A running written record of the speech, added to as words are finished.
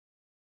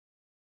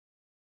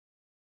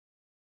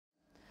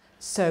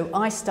So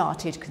I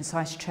started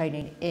Concise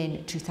Training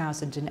in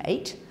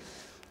 2008,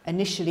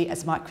 initially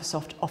as a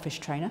Microsoft Office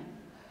trainer.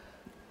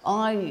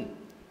 I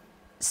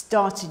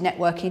started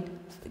networking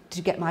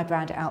to get my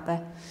brand out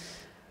there.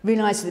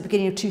 Realised at the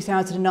beginning of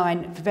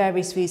 2009, for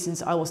various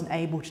reasons, I wasn't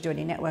able to do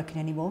any networking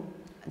anymore.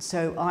 And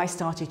so I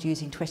started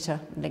using Twitter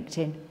and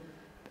LinkedIn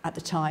at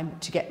the time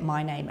to get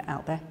my name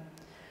out there.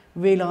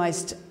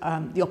 Realised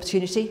the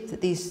opportunity that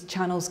these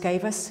channels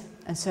gave us.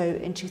 And so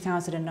in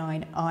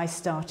 2009, I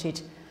started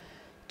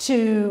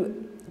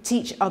to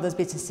teach other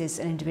businesses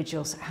and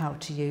individuals how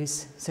to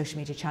use social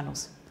media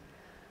channels.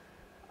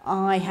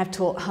 I have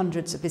taught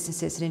hundreds of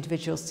businesses and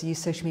individuals to use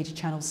social media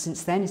channels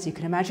since then, as you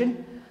can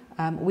imagine.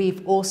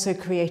 We've also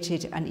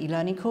created an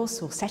e-learning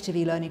course, or set of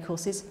e-learning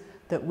courses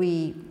that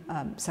we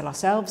sell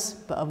ourselves,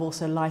 but have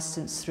also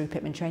licensed through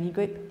Pitman Training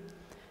Group.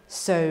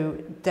 So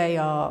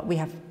we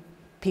have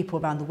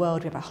people around the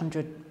world. We have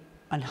 100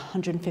 and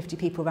 150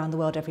 people around the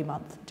world every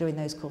month doing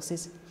those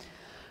courses.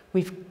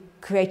 We've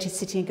created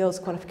City and Guilds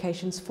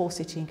qualifications for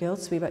City and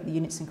Guilds. We wrote the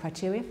units and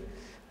criteria,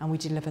 and we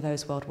deliver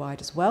those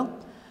worldwide as well,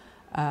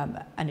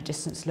 and a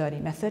distance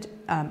learning method.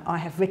 I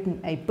have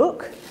written a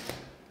book,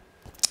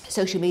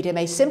 Social Media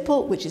Made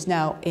Simple, which is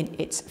now in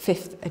its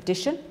 5th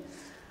edition.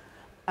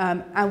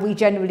 And we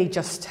generally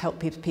just help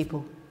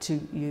people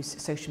to use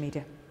social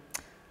media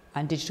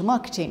and digital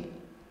marketing.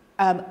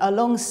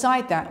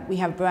 Alongside that, we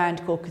have a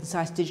brand called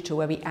Concise Digital,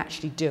 where we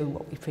actually do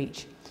what we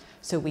preach.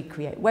 So we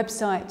create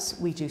websites,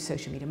 we do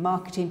social media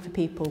marketing for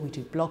people, we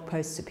do blog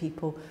posts for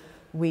people,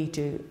 we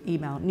do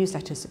email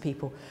newsletters for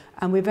people,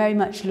 and we're very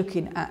much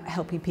looking at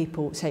helping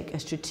people take a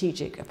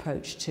strategic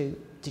approach to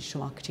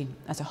digital marketing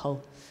as a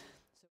whole.